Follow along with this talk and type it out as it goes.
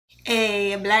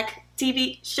a black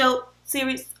TV show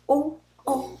series. Oh,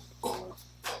 oh, oh.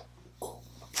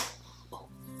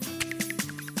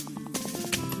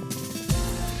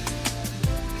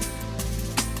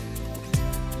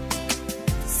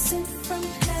 Sent from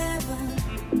heaven.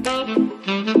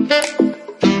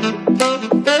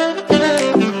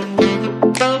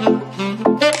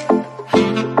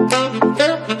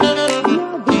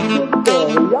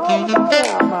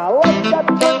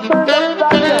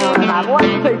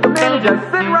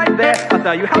 I'll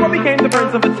tell you how I became the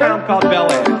prince of a town called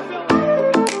Bel Air.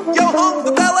 Yo, home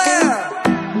to Bel Air!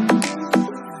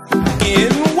 In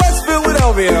West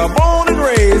Philadelphia, born and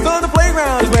raised on the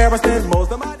playground is where I spend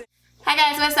most of my day. Hi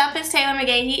guys, what's up? It's Taylor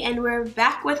McGahee and we're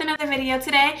back with another video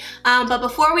today. But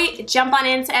before we jump on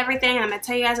into everything, I'm going to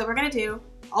tell you guys what we're going to do.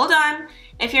 Hold on.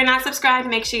 If you're not subscribed,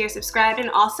 make sure you're subscribed and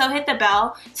also hit the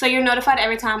bell so you're notified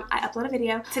every time I upload a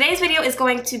video. Today's video is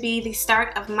going to be the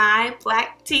start of my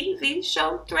black TV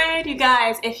show thread. You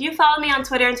guys, if you followed me on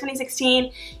Twitter in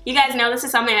 2016, you guys know this is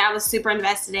something that I was super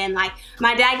invested in. Like,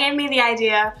 my dad gave me the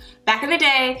idea back in the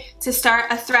day to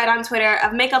start a thread on Twitter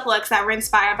of makeup looks that were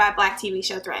inspired by black TV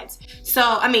show threads.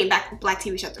 Black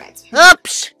TV show threads.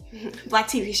 Oops! Black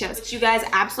TV shows, which you guys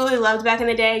absolutely loved back in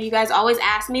the day. You guys always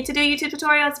asked me to do YouTube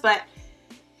tutorials, but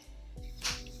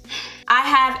I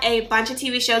have a bunch of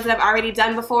TV shows that I've already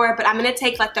done before, but I'm going to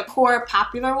take like the core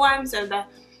popular ones or the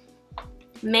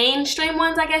mainstream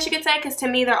ones, I guess you could say, because to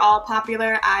me they're all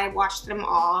popular. I watched them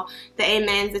all. The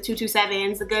Amens, the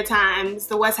 227s, the Good Times,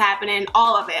 the What's Happening,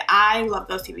 all of it. I love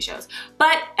those TV shows.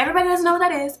 But everybody doesn't know what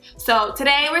that is. So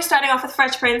today we're starting off with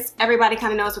Fresh Prince. Everybody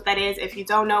kind of knows what that is. If you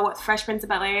don't know what Fresh Prince of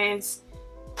Bel-Air is,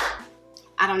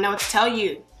 I don't know what to tell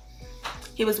you.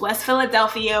 He was West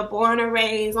Philadelphia, born and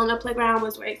raised on the playground,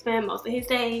 was where he spent most of his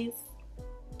days.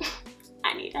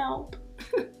 I need help.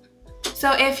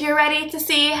 So if you're ready to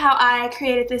see how I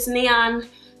created this neon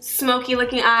smoky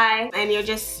looking eye and you're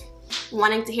just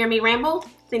wanting to hear me ramble,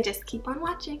 then just keep on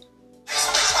watching.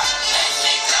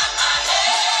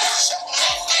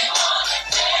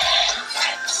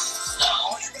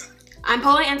 I'm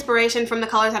pulling inspiration from the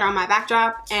colors that are on my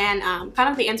backdrop and kind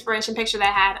of the inspiration picture that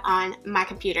I had on my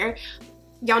computer.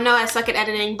 Y'all know I suck at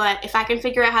editing, but if I can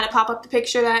figure out how to pop up the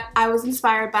picture that I was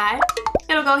inspired by,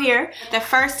 it'll go here. The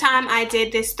first time I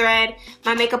did this thread,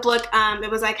 my makeup look, it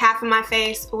was like half of my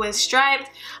face was striped.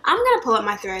 I'm gonna pull up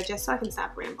my thread just so I can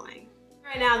stop rambling.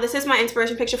 Right now, this is my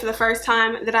inspiration picture for the first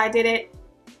time that I did it.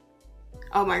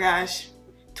 Oh my gosh,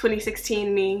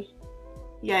 2016 me,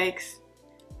 yikes.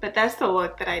 But that's the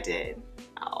look that I did.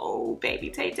 Oh, baby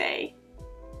Tay-Tay.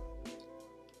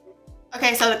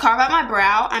 Okay, so to carve out my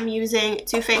brow, I'm using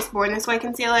Too Faced Born This Way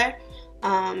concealer,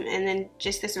 and then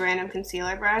just this random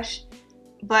concealer brush.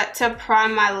 But to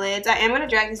prime my lids, I am going to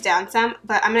drag this down some,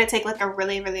 but I'm going to take like a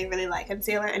really light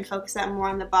concealer and focus that more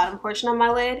on the bottom portion of my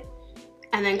lid,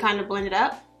 and then kind of blend it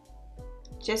up,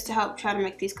 just to help try to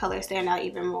make these colors stand out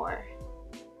even more,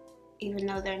 even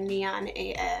though they're neon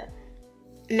AF.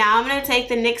 Now I'm going to take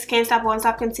the NYX Can't Stop Won't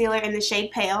Stop concealer in the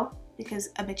shade Pale, because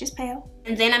a bitch is pale.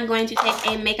 And then I'm going to take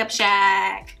a Makeup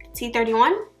Shack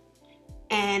T31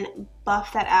 and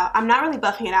buff that out. I'm not really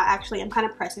buffing it out actually, I'm kind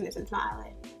of pressing this into my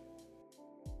eyelid.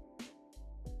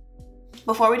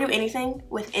 Before we do anything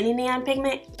with any neon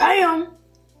pigment, bam!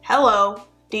 Hello,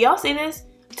 do y'all see this?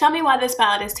 Tell me why this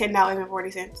palette is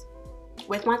 $10.40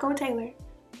 with my code Taylor,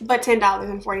 but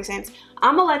 $10.40.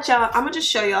 I'm gonna just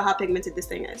show y'all how pigmented this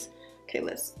thing is. Okay,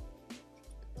 let's.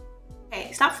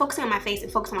 Okay, stop focusing on my face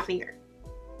and focus on my finger.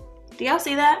 Do y'all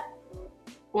see that?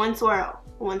 One swirl,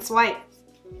 one swipe.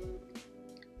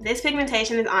 This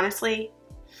pigmentation is honestly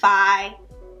fire.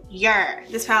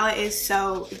 This palette is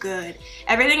so good.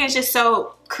 Everything is just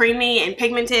so creamy and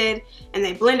pigmented and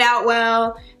they blend out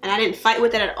well, and I didn't fight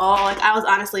with it at all. Like, I was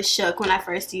honestly shook when I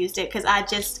first used it because I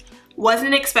just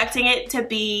wasn't expecting it to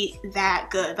be that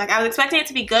good. Like, I was expecting it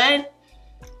to be good,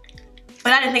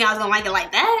 but I didn't think I was gonna like it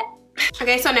like that.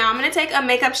 Okay, so now I'm gonna take a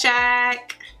Makeup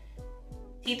Shack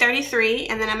T33,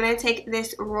 and then I'm gonna take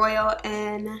this Royal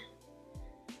and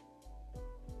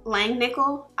Lang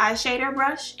Nickel eyeshader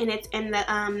brush, and it's in the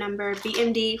number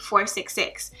BMD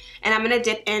 466. And I'm gonna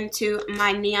dip into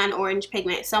my neon orange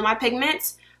pigment. So my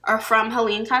pigments are from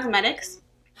Helene Cosmetics.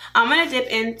 I'm gonna dip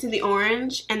into the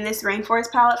orange and this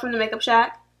Rainforest palette from the Makeup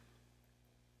Shack.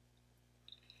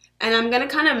 And I'm gonna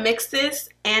kind of mix this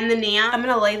and the neon. I'm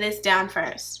gonna lay this down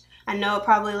first. I know it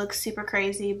probably looks super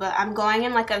crazy, but I'm going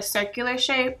in like a circular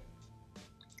shape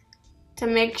to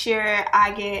make sure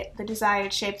I get the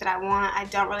desired shape that I want. I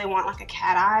don't really want like a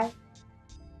cat eye.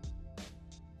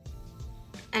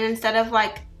 And instead of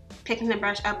like picking the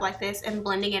brush up like this and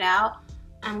blending it out,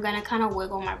 I'm gonna kind of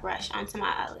wiggle my brush onto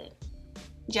my eyelid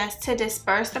just to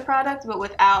disperse the product, but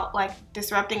without like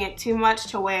disrupting it too much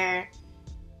to where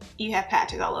you have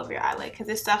patches all over your eyelid, because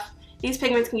these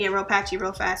pigments can get real patchy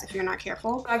real fast if you're not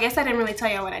careful. I guess I didn't really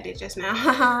tell you what I did just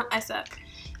now. I suck.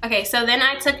 Okay, so then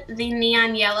I took the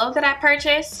neon yellow that I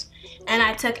purchased and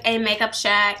I took a Makeup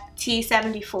Shack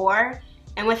T74,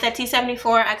 and with that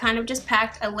T74 I kind of just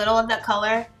packed a little of that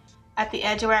color at the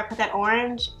edge where I put that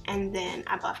orange, and then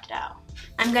I buffed it out.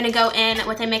 I'm gonna go in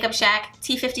with a Makeup Shack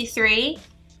T53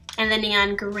 and the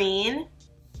neon green,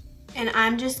 and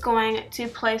I'm just going to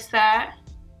place that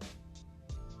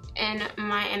in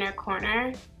my inner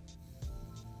corner.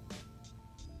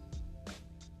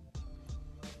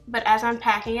 But as I'm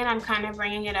packing it, I'm kind of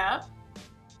bringing it up.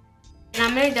 And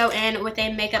I'm gonna go in with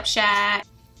a Makeup Shack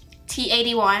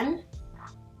T81.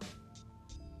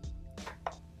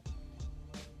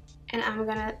 And I'm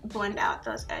gonna blend out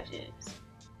those edges.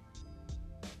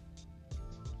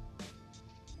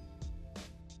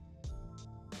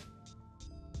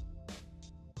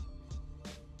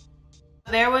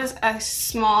 There was a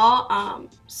small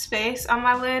space on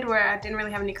my lid where I didn't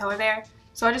really have any color there.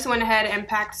 So I just went ahead and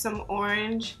packed some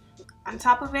orange on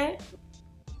top of it.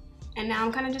 And now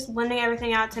I'm kind of just blending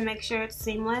everything out to make sure it's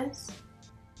seamless.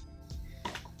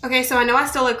 Okay, so I know I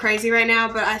still look crazy right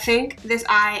now, but I think this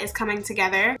eye is coming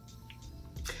together.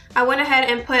 I went ahead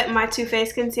and put my Too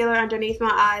Faced concealer underneath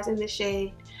my eyes in the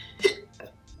shade.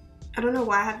 I don't know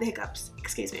why I have the hiccups,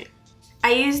 excuse me.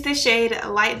 I used the shade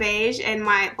Light Beige in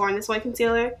my Born This Way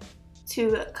concealer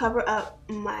to cover up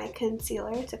my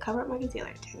concealer, to cover up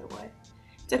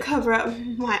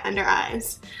my under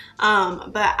eyes.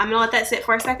 But I'm gonna let that sit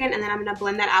for a second, and then I'm gonna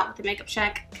blend that out with the Makeup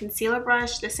Shack concealer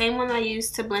brush, the same one that I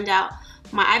used to blend out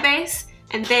my eye base.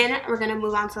 And then we're gonna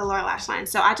move on to the lower lash line.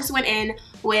 So I just went in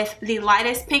with the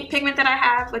lightest pink pigment that I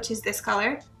have, which is this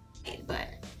color, but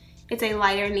it's a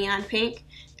lighter neon pink.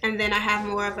 And then I have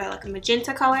more of a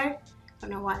magenta color. I don't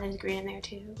know why there's green in there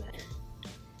too, but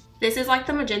this is like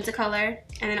the magenta color.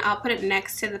 And then I'll put it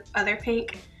next to the other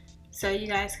pink so you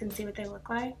guys can see what they look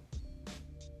like.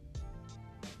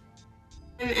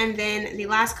 And then the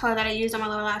last color that I used on my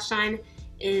lower lash line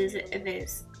is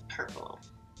this purple.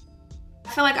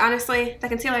 I feel like honestly the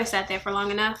concealer sat there for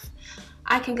long enough.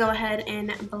 I can go ahead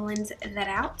and blend that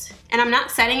out. And I'm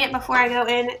not setting it before I go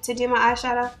in to do my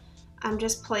eyeshadow. I'm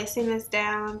just placing this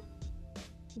down,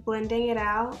 blending it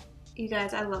out. You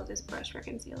guys, I love this brush for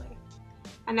concealer.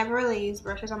 I never really use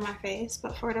brushes on my face,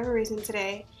 but for whatever reason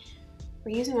today,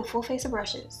 we're using a full face of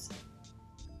brushes.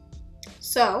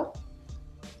 So,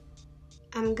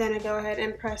 I'm gonna go ahead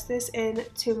and press this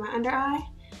into my under eye.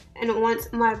 And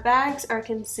once my bags are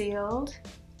concealed,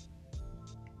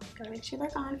 gotta make sure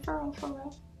they're on for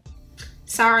real.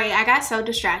 Sorry, I got so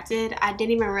distracted. I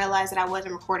didn't even realize that I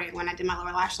wasn't recording when I did my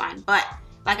lower lash line. But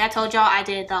like I told y'all, I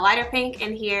did the lighter pink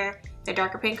in here, the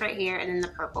darker pink right here, and then the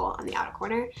purple on the outer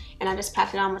corner. And I just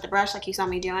packed it on with the brush like you saw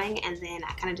me doing, and then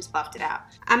I kind of just buffed it out.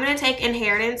 I'm gonna take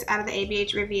Inheritance out of the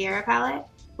ABH Riviera palette,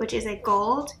 which is a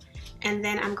gold. And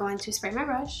then I'm going to spray my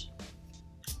brush.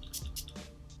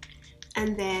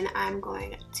 And then I'm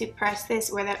going to press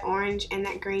this where that orange and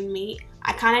that green meet.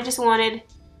 I kind of just wanted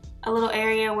a little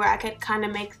area where I could kind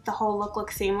of make the whole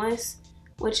look seamless,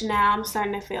 which now I'm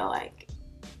starting to feel like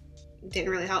didn't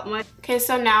really help much. Okay,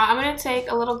 so now I'm gonna take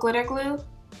a little glitter glue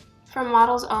from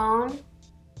Model's Own.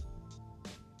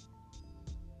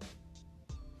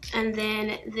 And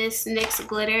then this NYX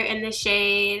Glitter in the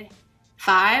shade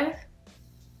 5.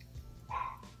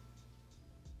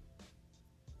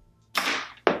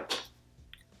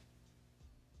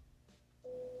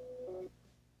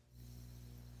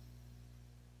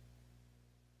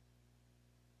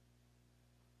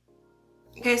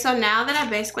 Okay, so now that I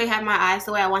basically have my eyes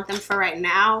the way I want them for right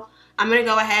now, I'm going to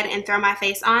go ahead and throw my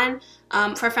face on.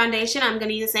 For foundation, I'm going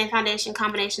to use the same foundation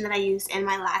combination that I used in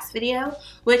my last video,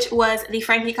 which was the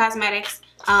Frankie Cosmetics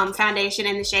foundation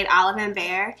in the shade Olive and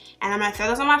Bear. And I'm going to throw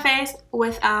this on my face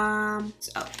with,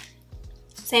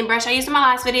 same brush I used in my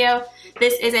last video.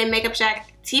 This is a Makeup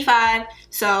Shack T5,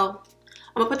 so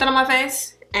I'm going to put that on my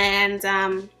face, and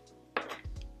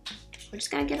we're just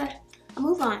going to get a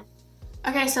move on.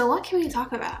 Okay, so what can we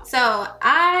talk about? So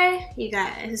you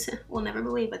guys will never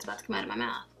believe what's about to come out of my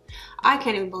mouth. I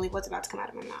can't even believe what's about to come out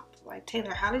of my mouth. Like,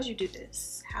 Taylor, how did you do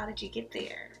this? How did you get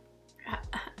there?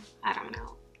 I don't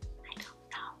know.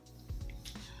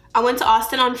 I went to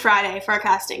Austin on Friday for a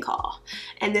casting call,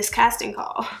 and this casting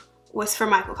call was for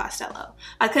Michael Costello.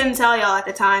 I couldn't tell y'all at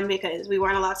the time because we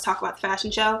weren't allowed to talk about the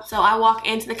fashion show. So I walk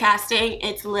into the casting,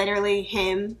 it's literally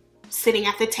him sitting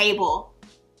at the table.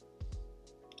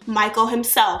 Michael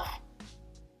himself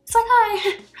It's like,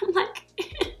 hi. I'm like,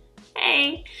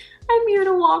 hey, I'm here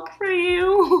to walk for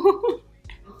you.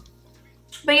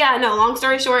 But yeah, no, long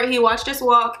story short, he watched us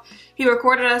walk. He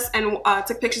recorded us and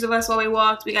took pictures of us while we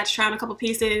walked. We got to try on a couple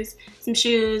pieces, some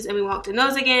shoes, and we walked in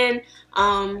those again.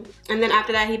 And then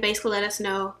after that, he basically let us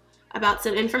know about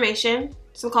some information,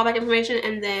 some callback information,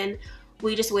 and then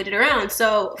we just waited around.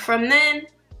 So from then,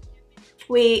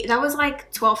 that was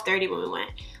like 12:30 when we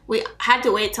went. We had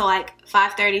to wait till like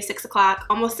 5:30, 6 o'clock,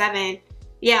 almost 7.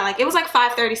 Yeah, like it was like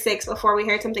 5:36 before we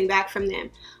heard something back from them.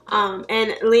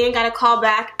 And Leon got a call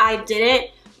back. I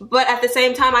didn't, but at the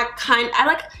same time,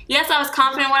 yes, I was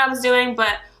confident in what I was doing,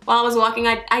 but while I was walking,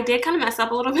 I did kind of mess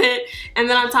up a little bit. And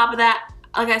then on top of that,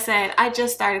 like I said, I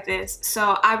just started this,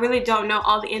 so I really don't know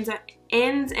all the ins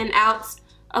and outs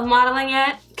of modeling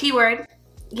yet. Keyword,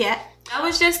 yet. That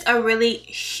was just a really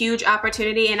huge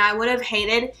opportunity, and I would have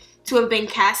hated to have been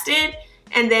casted.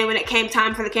 And then when it came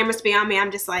time for the cameras to be on me,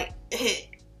 I'm just like,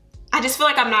 I just feel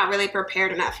like I'm not really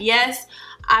prepared enough. Yes,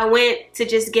 I went to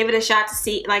just give it a shot to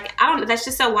see, like, I don't know, that's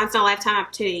just a once in a lifetime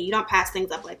opportunity. You don't pass things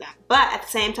up like that. But at the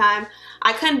same time,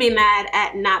 I couldn't be mad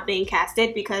at not being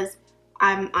casted because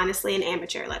I'm honestly an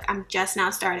amateur. Like, I'm just now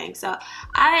starting. So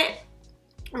I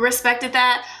respected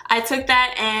that. I took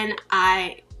that, and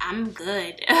I'm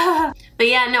good. But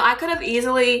yeah, no, I could have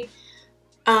easily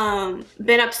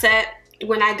been upset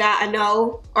when I got a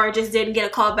no or just didn't get a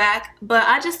call back, but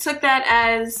I just took that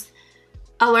as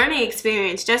a learning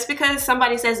experience. Just because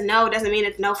somebody says no doesn't mean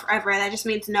it's no forever. That just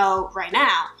means no right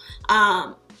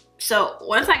now. So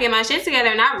once I get my shit together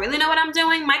and I really know what I'm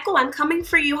doing, Michael, I'm coming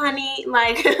for you, honey.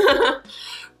 Like,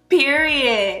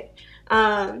 period.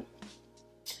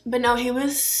 But no, he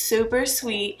was super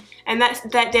sweet. And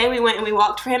that day we went and we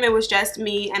walked for him, it was just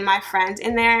me and my friend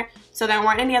in there. So there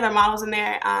weren't any other models in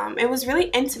there. It was really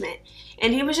intimate.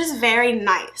 And he was just very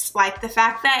nice. Like, the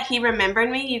fact that he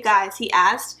remembered me, you guys, he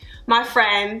asked my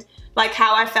friend, like,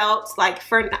 how I felt, like,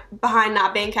 behind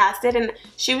not being casted. And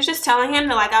she was just telling him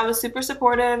that, like, I was super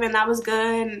supportive and that was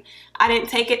good. And I didn't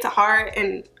take it to heart.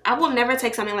 And I will never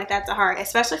take something like that to heart,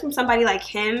 especially from somebody like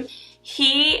him.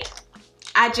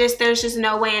 There's just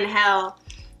no way in hell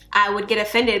I would get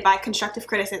offended by constructive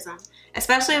criticism,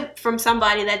 especially from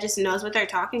somebody that just knows what they're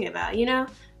talking about, you know?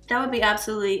 That would be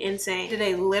absolutely insane. Did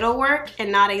a little work and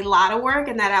not a lot of work,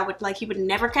 and that he would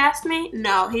never cast me?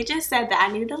 No, he just said that I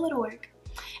needed a little work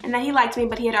and that he liked me,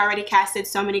 but he had already casted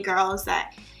so many girls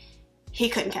that he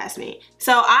couldn't cast me.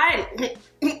 So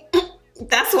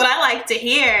that's what I like to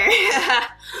hear.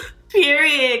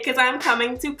 Period, because I'm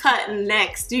coming to cut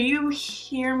next. Do you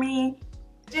hear me?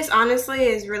 This honestly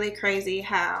is really crazy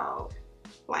how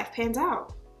life pans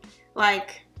out.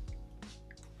 Like,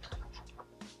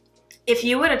 if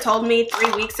you would have told me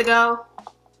 3 weeks ago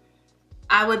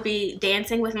I would be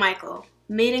dancing with Michael,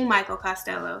 meeting Michael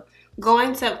Costello,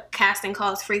 going to casting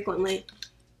calls frequently,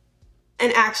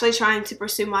 and actually trying to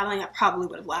pursue modeling, I probably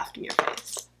would have laughed in your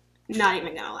face. Not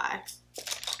even gonna lie.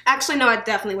 Actually, no, I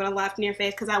definitely would have laughed in your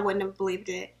face because I wouldn't have believed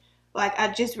it. Like, I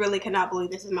just really cannot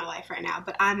believe this is my life right now,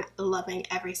 but I'm loving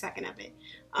every second of it.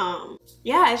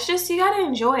 Yeah, it's just, you gotta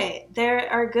enjoy it. There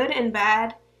are good and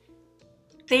bad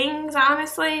things,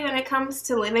 honestly, when it comes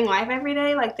to living life every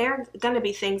day. Like, there are gonna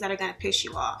be things that are gonna piss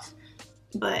you off,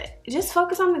 but just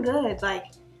focus on the good. Like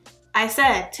I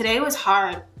said, today was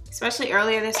hard, especially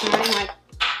earlier this morning. Like,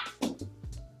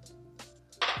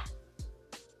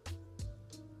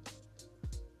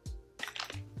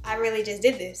 I really just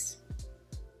did this.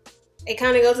 It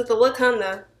kind of goes with the look, huh,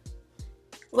 though?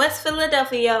 West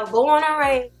Philadelphia, born and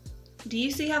raised. Do you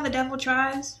see how the devil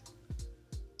tries?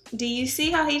 Do you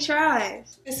see how he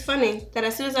tries? It's funny that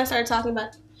as soon as I started talking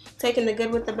about taking the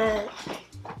good with the bad,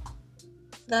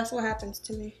 that's what happens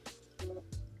to me.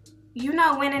 You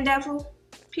not winning, devil.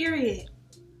 Period.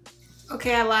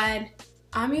 Okay, I lied.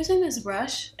 I'm using this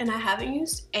brush, and I haven't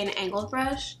used an angled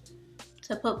brush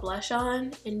to put blush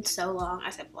on in so long. I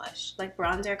said blush, like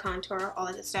bronzer, contour, all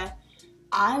of this stuff.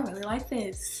 I really like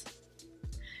this.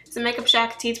 It's a Makeup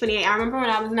Shack T28. I remember when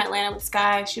I was in Atlanta with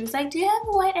Sky, she was like, do you have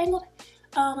a white angled,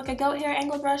 like a goat hair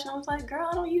angled brush? And I was like, girl,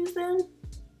 I don't use them.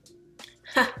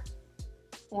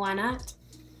 Why not?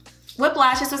 Wip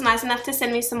Lashes was nice enough to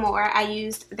send me some more. I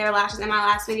used their lashes in my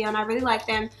last video and I really like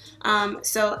them.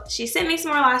 So she sent me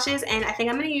some more lashes, and I think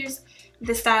I'm gonna use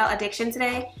the style Addiction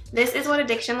today. This is what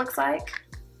Addiction looks like.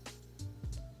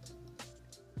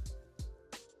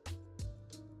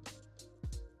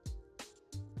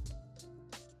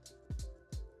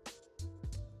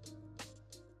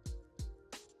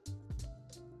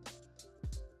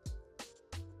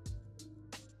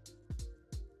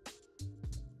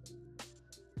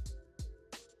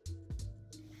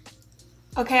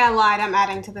 Okay, I lied. I'm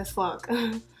adding to this look.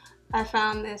 I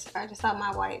found this, I just saw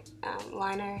my white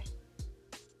liner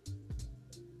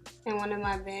in one of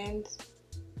my bins.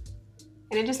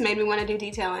 And it just made me want to do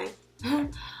detailing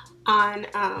on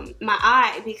my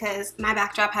eye because my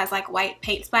backdrop has like white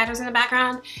paint splatters in the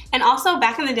background. And also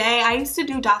back in the day, I used to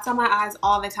do dots on my eyes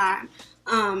all the time.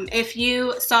 If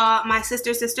you saw my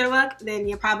sister look, then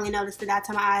you probably noticed the dots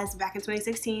on my eyes back in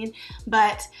 2016.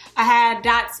 But I had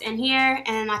dots in here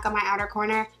and like on my outer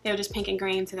corner. They were just pink and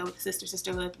green to go with the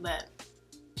sister look. But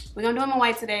we're gonna do them in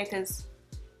white today because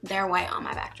they're white on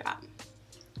my backdrop.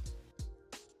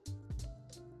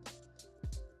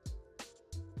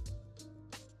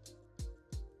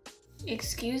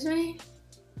 Excuse me?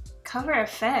 Cover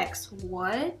effects,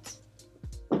 what?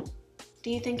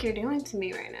 Do you think you're doing to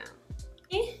me right now?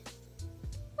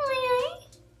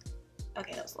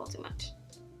 Okay, that was a little too much.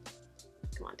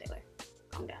 Come on, Taylor,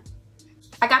 calm down.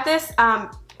 I got this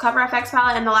Cover FX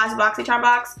palette in the last BoxyCharm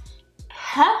box.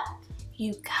 Huh?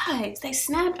 You guys, they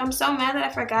snapped. I'm so mad that I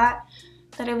forgot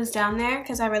that it was down there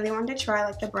because I really wanted to try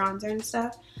like the bronzer and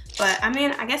stuff. But I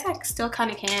mean, I guess I still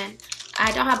kind of can.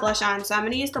 I don't have blush on, so I'm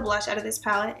gonna use the blush out of this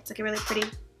palette. It's like a really pretty,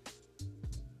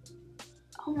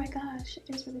 oh my gosh,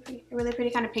 it is really pretty. A really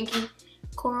pretty kind of pinky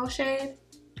coral shade.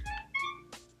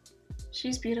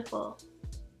 She's beautiful.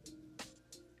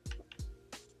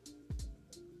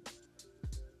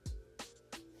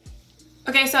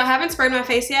 Okay, so I haven't sprayed my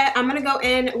face yet. I'm gonna go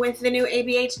in with the new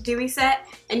ABH Dewy Set.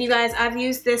 And you guys, I've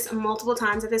used this multiple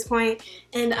times at this point,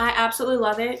 and I absolutely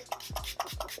love it.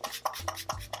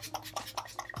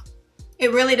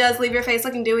 It really does leave your face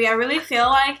looking dewy. I really feel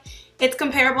like it's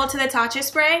comparable to the Tatcha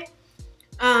spray.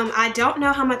 I don't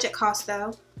know how much it costs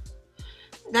though.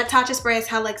 That Tatcha spray is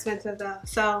hella expensive though.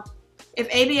 So if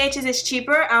ABH's is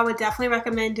cheaper, I would definitely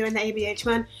recommend doing the ABH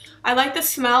one. I like the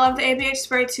smell of the ABH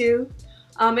spray too.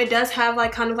 It does have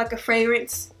like kind of like a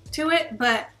fragrance to it,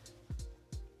 but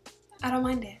I don't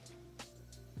mind it.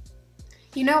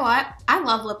 You know what? I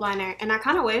love lip liner, and I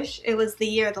kind of wish it was the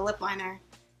year of the lip liner,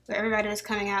 where everybody was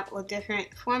coming out with different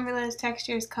formulas,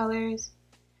 textures, colors,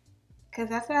 because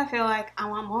that's what I feel like I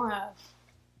want more of.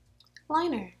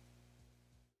 Liner.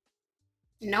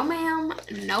 No ma'am,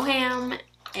 no ham,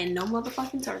 and no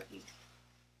motherfucking turkey.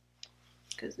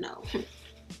 Because no.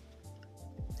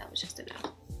 That was just a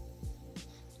no.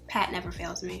 Pat never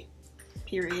fails me.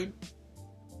 Period.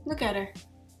 Look at her.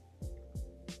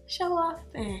 Show off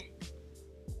then.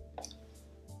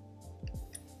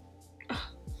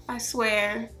 I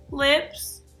swear.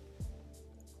 Lips.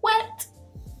 Wet.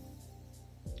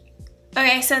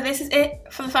 Okay, so this is it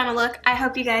for the final look. I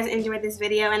hope you guys enjoyed this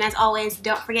video, and as always,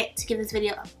 don't forget to give this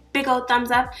video a big old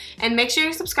thumbs up, and make sure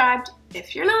you're subscribed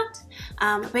if you're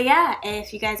not. But yeah,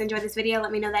 if you guys enjoyed this video,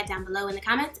 let me know that down below in the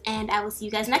comments, and I will see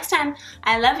you guys next time.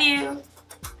 I love you.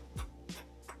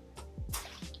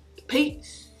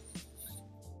 Peace.